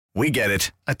We get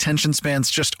it. Attention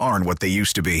spans just aren't what they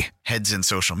used to be. Heads in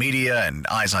social media and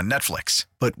eyes on Netflix.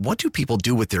 But what do people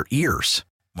do with their ears?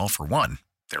 Well, for one,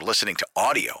 they're listening to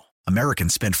audio.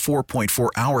 Americans spend 4.4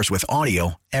 hours with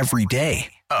audio every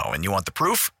day. Oh, and you want the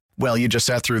proof? Well, you just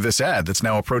sat through this ad that's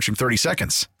now approaching 30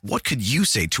 seconds. What could you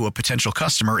say to a potential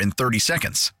customer in 30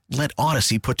 seconds? Let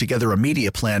Odyssey put together a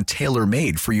media plan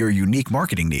tailor-made for your unique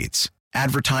marketing needs.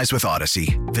 Advertise with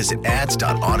Odyssey. Visit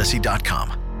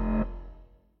ads.odyssey.com.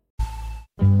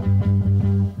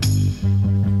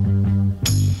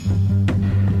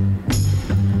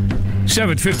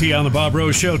 7:50 on the Bob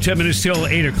Rose Show. 10 minutes till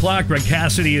 8 o'clock. Greg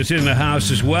Cassidy is in the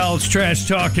house as well. It's Trash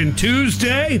Talking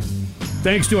Tuesday.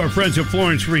 Thanks to our friends at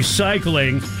Florence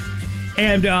Recycling.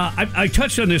 And I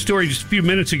touched on this story just a few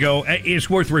minutes ago. It's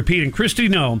worth repeating. Kristi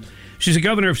Noem, she's the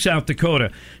governor of South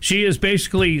Dakota. She is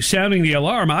basically sounding the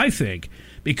alarm, I think,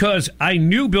 because I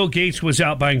knew Bill Gates was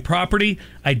out buying property.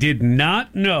 I did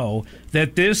not know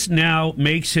that this now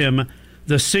makes him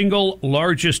the single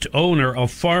largest owner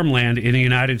of farmland in the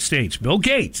United States. Bill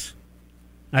Gates.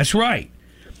 That's right.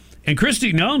 And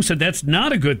Kristi Noem said that's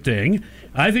not a good thing.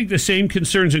 I think the same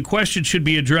concerns and questions should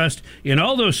be addressed in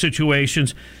all those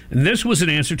situations. And this was an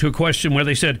answer to a question where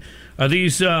they said, are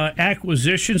these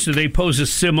acquisitions, do they pose a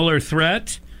similar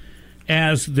threat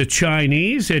as the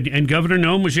Chinese? And Governor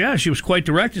Noem was, she was quite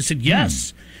direct and said,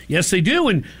 yes. Yes, they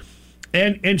do.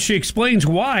 And she explains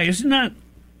why. Isn't that,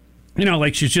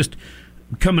 like she's just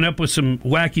coming up with some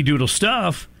wacky doodle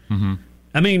stuff. Mm-hmm.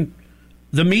 I mean,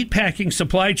 the meatpacking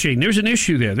supply chain, there's an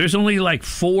issue there. There's only like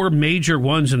 4 major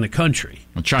ones in the country.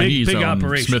 The Chinese big own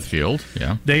operation. Smithfield.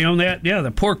 Yeah. They own that. Yeah,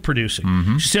 the pork producing.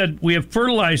 Mm-hmm. She said, we have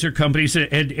fertilizer companies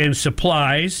and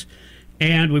supplies,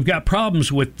 and we've got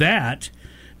problems with that.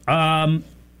 And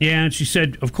she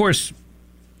said, of course,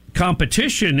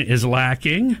 competition is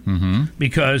lacking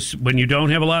because when you don't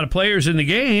have a lot of players in the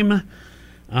game,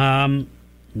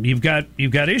 you've got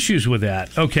issues with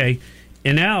that. Okay,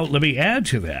 and now let me add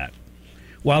to that.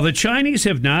 While the Chinese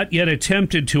have not yet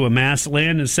attempted to amass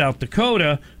land in South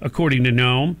Dakota, according to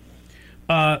Noem,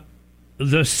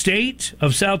 the state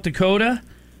of South Dakota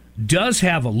does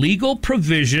have a legal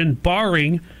provision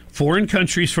barring foreign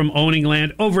countries from owning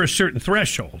land over a certain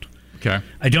threshold. Okay.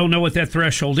 I don't know what that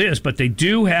threshold is, but they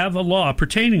do have a law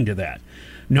pertaining to that.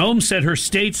 Noem said her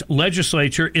state's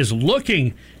legislature is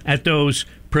looking at those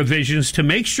provisions to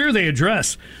make sure they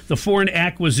address the foreign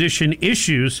acquisition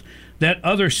issues that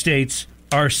other states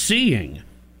are seeing.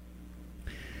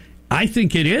 I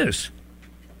think it is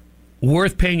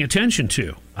worth paying attention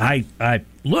to.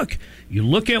 You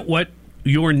look at what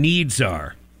your needs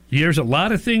are. There's a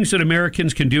lot of things that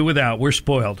Americans can do without. We're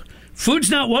spoiled. Food's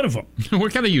not one of them. We're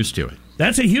kind of used to it.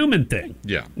 That's a human thing.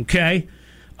 Yeah. Okay?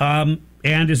 And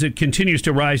as it continues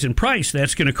to rise in price,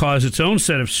 that's going to cause its own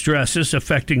set of stresses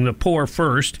affecting the poor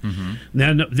first. Mm-hmm.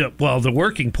 Then, the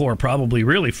working poor probably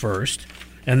really first.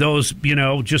 And those,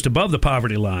 just above the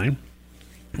poverty line.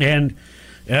 And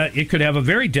it could have a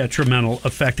very detrimental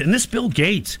effect. And this Bill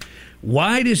Gates,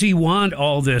 why does he want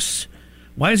all this?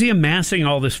 Why is he amassing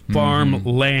all this farm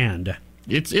land?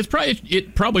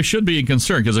 It probably should be a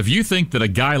concern, because if you think that a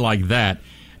guy like that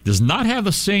does not have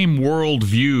the same world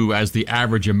view as the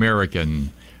average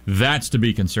American, that's to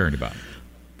be concerned about.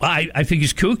 I think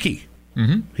he's kooky.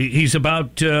 Mm-hmm. He's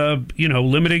about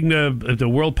limiting the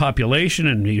world population,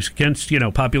 and he's against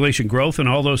population growth and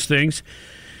all those things.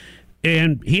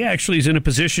 And he actually is in a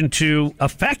position to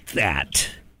affect that.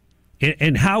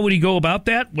 And how would he go about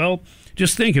that? Well,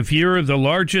 just think, if you're the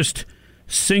largest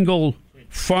single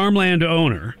farmland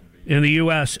owner in the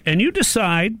U.S. and you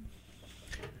decide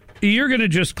you're going to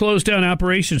just close down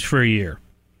operations for a year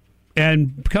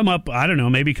and come up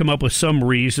with some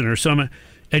reason or some,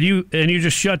 and you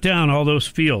just shut down all those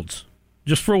fields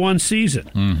just for one season.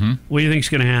 Mm-hmm. What do you think is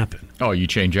going to happen? Oh, you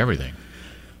change everything.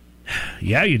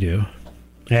 Yeah, you do.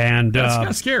 And that's kind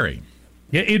of scary.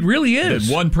 Yeah, it really is.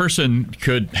 That one person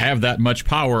could have that much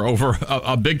power over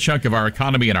a big chunk of our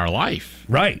economy and our life.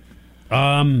 Right.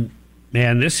 And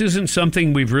this isn't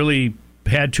something we've really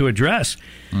had to address,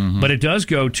 but it does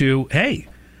go to, hey,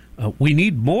 we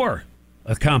need more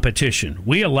competition.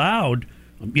 We allowed,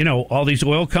 all these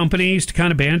oil companies to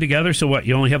kind of band together. So what,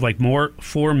 you only have like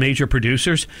 4 major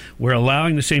producers. We're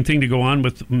allowing the same thing to go on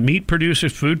with meat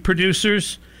producers, food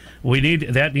producers.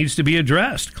 That needs to be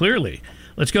addressed, clearly.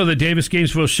 Let's go to the Davis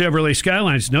Gainesville Chevrolet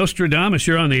Skylines. Nostradamus,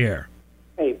 you're on the air.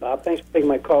 Hey, Bob, thanks for taking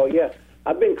my call. Yeah,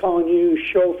 I've been calling you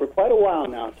show for quite a while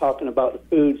now, talking about the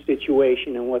food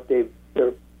situation and what they're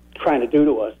trying to do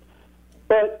to us.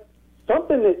 But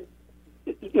something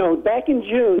that, back in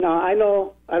June, now I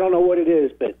don't know what it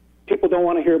is, but people don't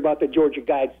want to hear about the Georgia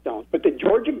Guidestones. But the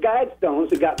Georgia Guidestones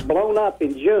that got blown up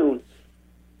in June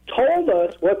told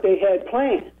us what they had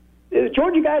planned. The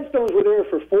Georgia Guidestones were there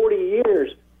for 40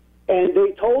 years, and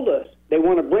they told us they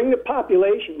want to bring the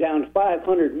population down to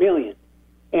 500 million.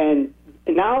 And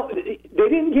now they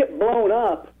didn't get blown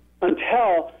up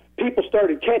until people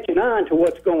started catching on to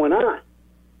what's going on.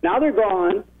 Now they're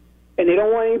gone, and they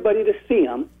don't want anybody to see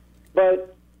them.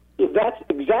 But if that's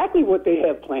exactly what they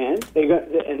have planned, and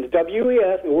the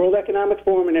WEF, the World Economic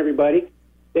Forum, and everybody,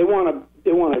 they want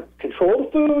to control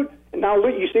the food. And now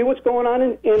look, you see what's going on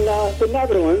in the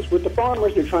Netherlands with the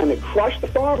farmers. They're trying to crush the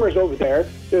farmers over there.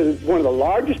 They're one of the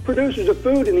largest producers of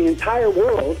food in the entire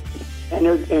world.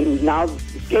 And now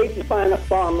Gates is buying up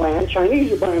farmland.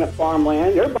 Chinese are buying up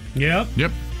farmland.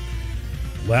 Yep.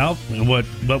 Well,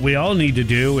 what we all need to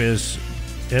do is,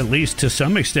 at least to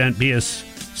some extent, be as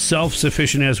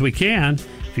self-sufficient as we can.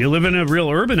 If you live in a real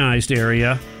urbanized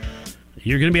area,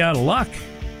 you're going to be out of luck.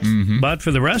 Mm-hmm. But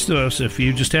for the rest of us, if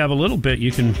you just have a little bit,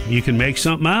 you can make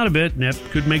something out of it, and that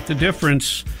could make the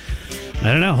difference.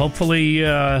 I don't know.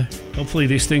 Hopefully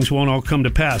these things won't all come to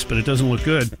pass, but it doesn't look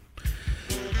good.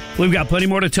 We've got plenty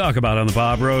more to talk about on the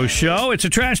Bob Rose Show. It's a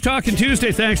Trash Talking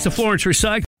Tuesday, thanks to Florence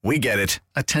Recycling. We get it.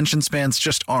 Attention spans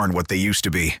just aren't what they used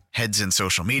to be. Heads in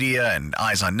social media and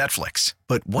eyes on Netflix.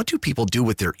 But what do people do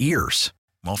with their ears?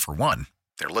 Well, for one,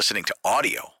 they're listening to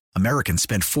audio. Americans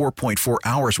spend 4.4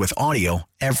 hours with audio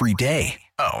every day.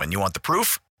 Oh, and you want the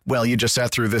proof? Well, you just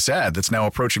sat through this ad that's now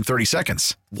approaching 30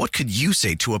 seconds. What could you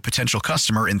say to a potential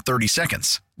customer in 30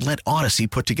 seconds? Let Odyssey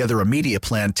put together a media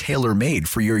plan tailor-made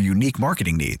for your unique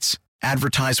marketing needs.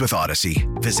 Advertise with Odyssey.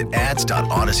 Visit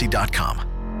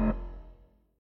ads.odyssey.com.